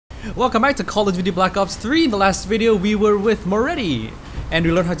Welcome back to Call of Duty Black Ops 3. In the last video, we were with Moretti, and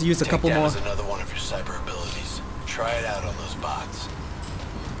we learned how to use a couple more. Takedown is another one of your cyber abilities. Try it out on those bots.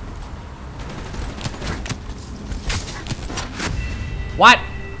 What?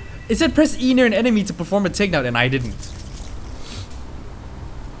 It said press E near an enemy to perform a takedown, and I didn't.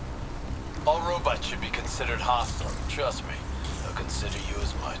 All robots should be considered hostile. Trust me, they'll consider you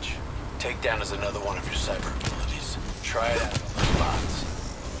as much. Takedown is another one of your cyber abilities. Try it out on those bots.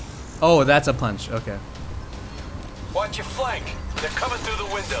 Oh, that's a punch. Okay. Watch your flank. They're coming through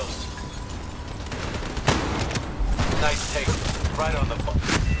the windows. Nice take. Right on the button.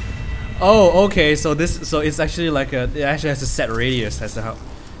 Oh, okay. So it's actually like it actually has a set radius as to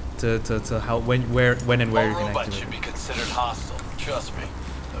how, when and where All you can robots activate should it. be considered hostile. Trust me,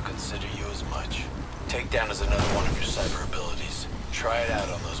 they'll consider you as much. Takedown is another one of your cyber abilities. Try it out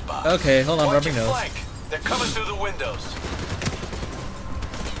on those bots. Okay, hold on, Watch rubbing your nose. flank. They're coming through the windows.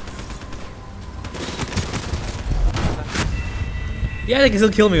 Yeah, they can still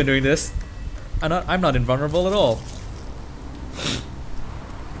kill me when doing this. I'm not invulnerable at all.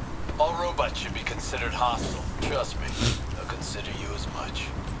 All robots should be considered hostile. Trust me, they'll consider you as much.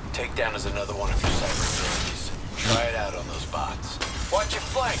 Takedown is another one of your cyber abilities. Try it out on those bots. Watch your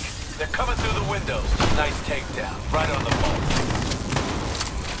flank. They're coming through the windows. Nice takedown. Right on the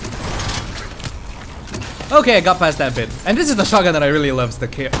ball. Okay, I got past that bit. And this is the shotgun that I really love. It's the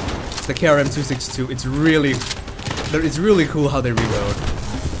KRM-262. It's really cool how they reload.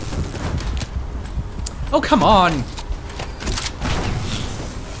 Oh, come on!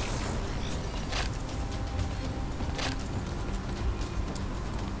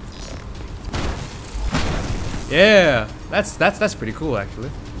 Yeah, that's pretty cool actually.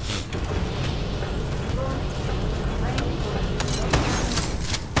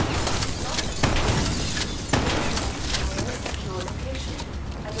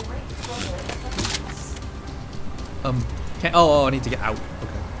 Oh, I need to get out.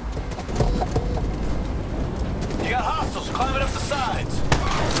 Okay. You got hostiles climbing up the sides.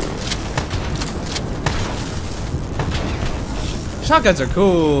 Shotguns are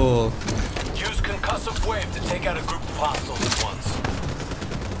cool. Use concussive wave to take out a group of hostiles at once.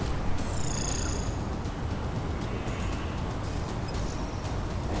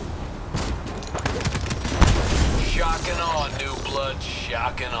 Shock and awe, new blood.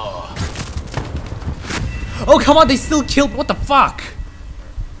 Shock and awe. Oh, come on, they still killed. What the fuck?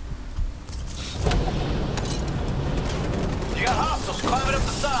 You got hostiles climbing up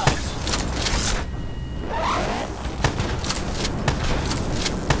the sides.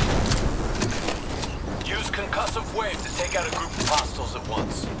 Use concussive wave to take out a group of hostiles at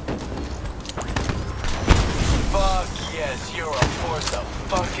once. Fuck yes, you're a force of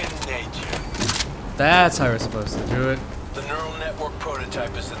fucking nature. That's how we're supposed to do it. The neural network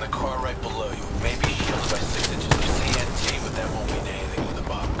prototype is in the car right below you. It may be shielded by 6 inches of CNT, but that won't mean anything when the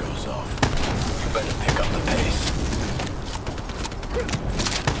bomb goes off. You better pick up the pace.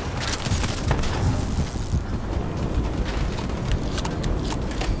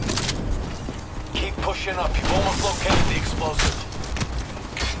 Keep pushing up. You've almost located the explosive.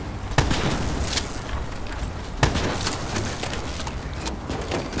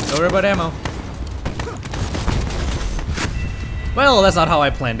 Don't worry about ammo. Well, that's not how I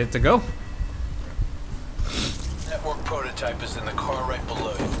planned it to go. Network prototype is in the car right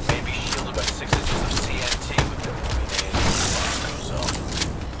below you. It may be shielded by 6 inches of CNT, but that won't mean anything when the bomb goes off.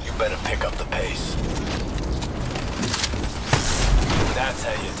 You better pick up the pace. That's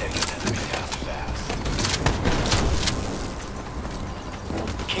how you take an enemy down fast.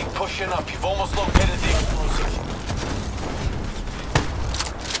 Keep pushing up. You've almost located the explosive.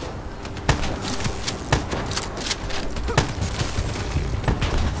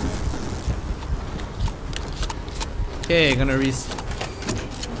 Okay, gonna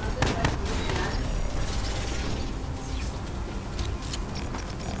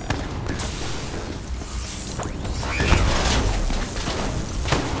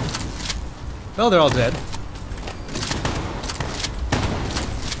Oh, they're all dead.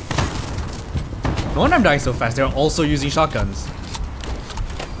 No wonder I'm dying so fast. They're also using shotguns.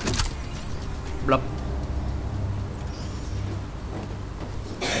 Blup.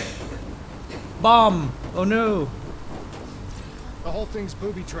 Bomb! Oh no! The whole thing's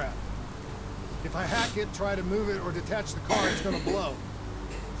booby-trapped. If I hack it, try to move it, or detach the car, it's gonna blow.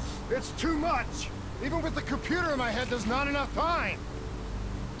 It's too much! Even with the computer in my head, there's not enough time!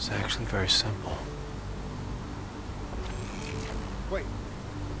 It's actually very simple. Wait.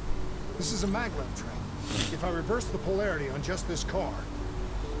 This is a maglev train. If I reverse the polarity on just this car...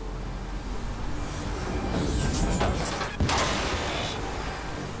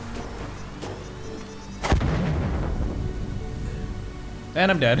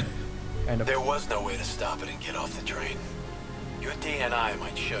 And I'm dead. Kind of. There was no way to stop it and get off the train. Your DNI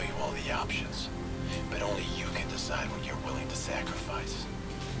might show you all the options, but only you can decide what you're willing to sacrifice.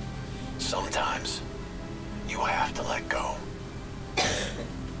 Sometimes, you have to let go.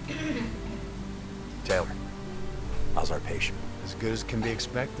 Taylor, how's our patient? As good as can be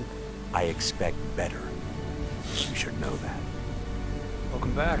expected. I expect better. You should know that.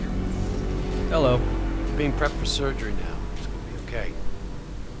 Welcome back. Hello. Being prepped for surgery now. It's gonna be okay.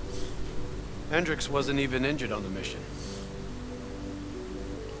 Hendricks wasn't even injured on the mission.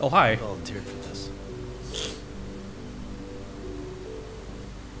 Oh, hi. Volunteered for this.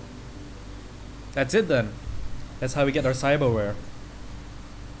 That's it then. That's how we get our cyberware.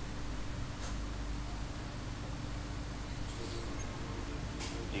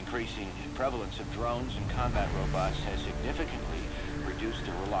 The increasing prevalence of drones and combat robots has significantly reduced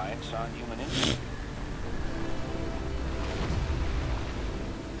the reliance on human infantry.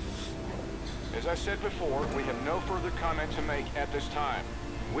 As I said before, we have no further comment to make at this time.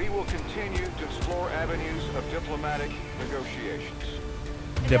 We will continue to explore avenues of diplomatic negotiations.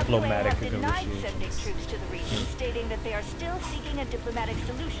 Diplomatic The WA have denied negotiations. sending troops to the region, stating that they are still seeking a diplomatic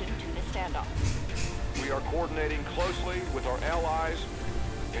solution to the standoff. We are coordinating closely with our allies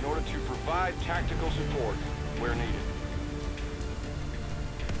in order to provide tactical support where needed.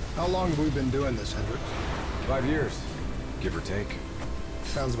 How long have we been doing this, Hendricks? 5 years, give or take.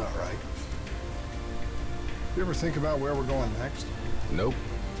 Sounds about right. You ever think about where we're going next? Nope.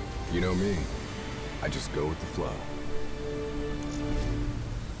 You know me. I just go with the flow.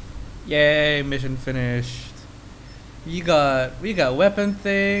 Yay, mission finished. We got weapon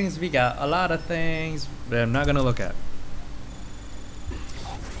things, we got a lot of things that I'm not gonna look at.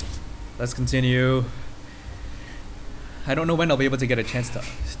 Let's continue. I don't know when I'll be able to get a chance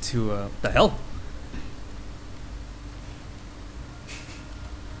to the hell?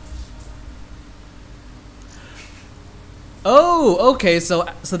 Oh, okay. So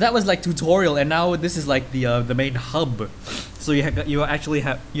that was like tutorial, and now this is like the main hub. So you actually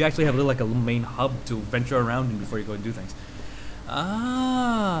have like a main hub to venture around in before you go and do things.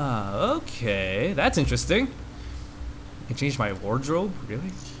 Ah, okay, that's interesting. I can change my wardrobe,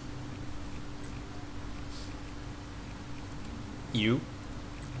 really? You.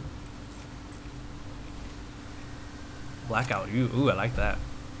 Blackout. Ooh, I like that.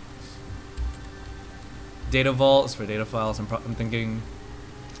 Data vaults for data files. I'm thinking.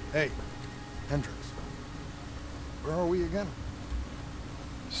 Hey, Hendricks. Where are we again?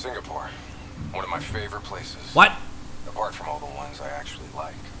 Singapore. One of my favorite places. What? Apart from all the ones I actually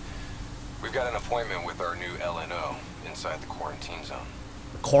like. We've got an appointment with our new LNO inside the quarantine zone.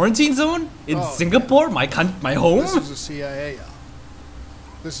 The quarantine zone in Oh, Singapore, my home. This is a CIA op.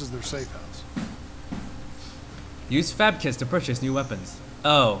 This is their safe house. Use fab kits to purchase new weapons.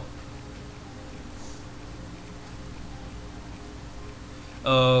 Oh.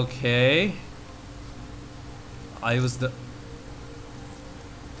 Okay. I'll use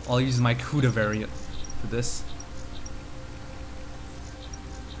my CUDA variant for this.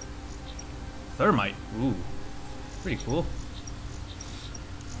 Thermite. Ooh. Pretty cool.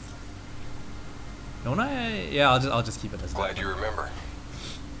 Don't I? Yeah, I'll just keep it as that. Glad you remember.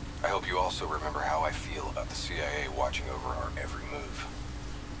 I hope you also remember how I feel about the CIA watching over our every move.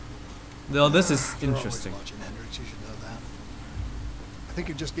 Though this is You're always interesting. watching, Hendricks. You should know that. I think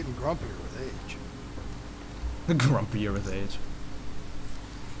you're just getting grumpier with age. Grumpier with age.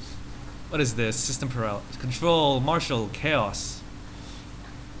 What is this? System paralysis. Control, martial, chaos.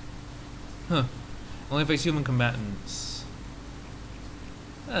 Huh. Only face human combatants.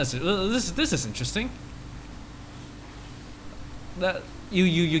 This is interesting. That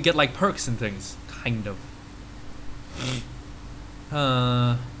you get like perks and things, kind of.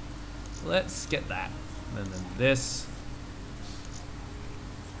 Let's get that, and then this.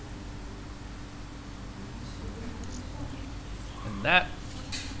 And that.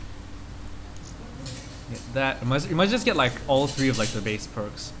 Get that. You might just get like all three of like the base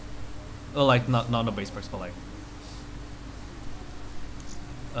perks. Oh, like not the base perks, but like.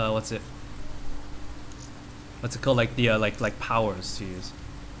 What's it? What's it called? Like the like powers to use.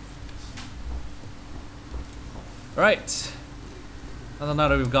 All right. Now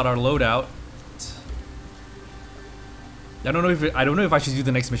that we've got our loadout. I don't know if I should do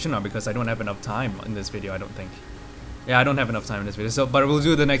the next mission now because I don't have enough time in this video. I don't think. Yeah, I don't have enough time in this video. So, but we'll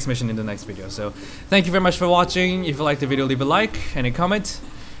do the next mission in the next video. So, thank you very much for watching. If you liked the video, leave a like and a comment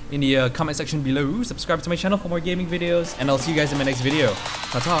in the comment section below. Subscribe to my channel for more gaming videos, and I'll see you guys in my next video.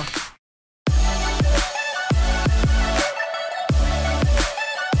 Ta-ta.